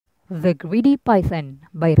The Greedy Python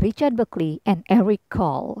by Richard Buckley and Eric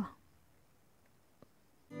Carle.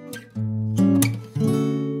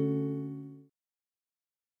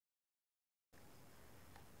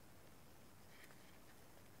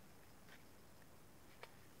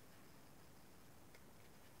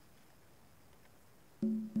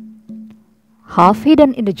 Half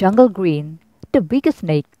hidden in the jungle green, the biggest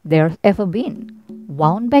snake there's ever been,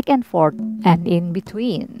 wound back and forth and in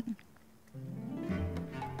between.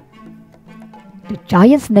 The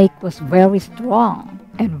giant snake was very strong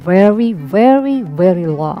and very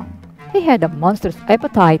long. He had a monstrous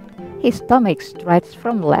appetite. His stomach stretched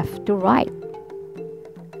from left to right.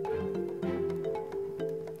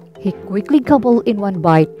 He quickly gobbled in one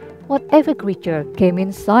bite whatever creature came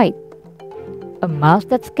in sight. A mouse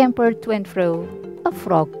that scampered to and fro, a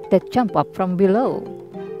frog that jumped up from below,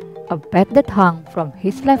 a bat that hung from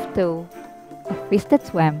his left toe, a fish that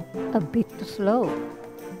swam a bit too slow,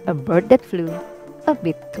 a bird that flew a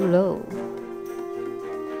bit too low.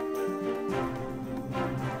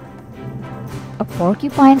 A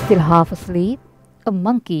porcupine still half asleep, a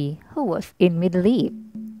monkey who was in mid-leap,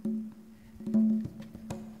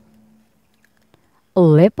 a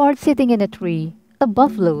leopard sitting in a tree, a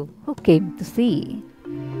buffalo who came to see,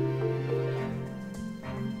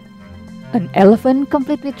 an elephant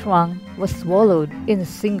completely shrunk was swallowed in a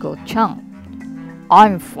single chunk.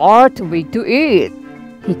 "I'm far too big to eat,"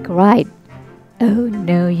 he cried. "Oh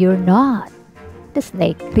no, you're not," the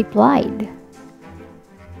snake replied.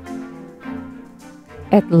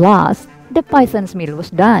 At last, the python's meal was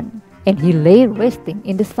done, and he lay resting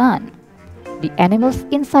in the sun. The animals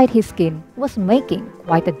inside his skin was making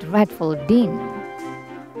quite a dreadful din.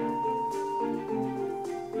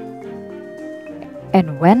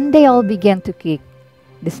 And when they all began to kick,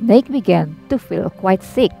 the snake began to feel quite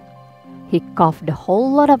sick. He coughed the whole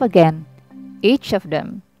lot up again, each of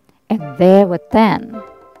them, and there were 10.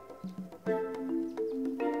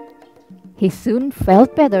 He soon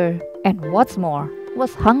felt better, and what's more,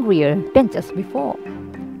 was hungrier than just before.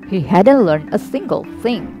 He hadn't learned a single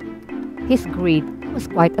thing. His greed was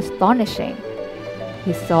quite astonishing.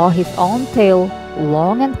 He saw his own tail,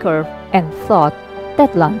 long and curved, and thought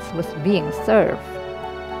that lunch was being served.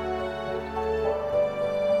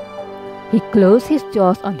 He closed his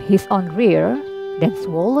jaws on his own rear, then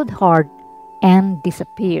swallowed hard and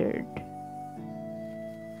disappeared.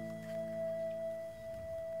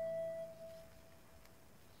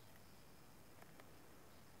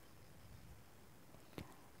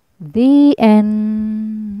 The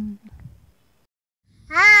end.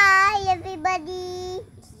 Hi everybody!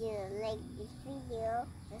 If you like this video,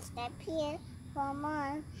 subscribe here for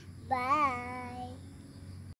more. Bye!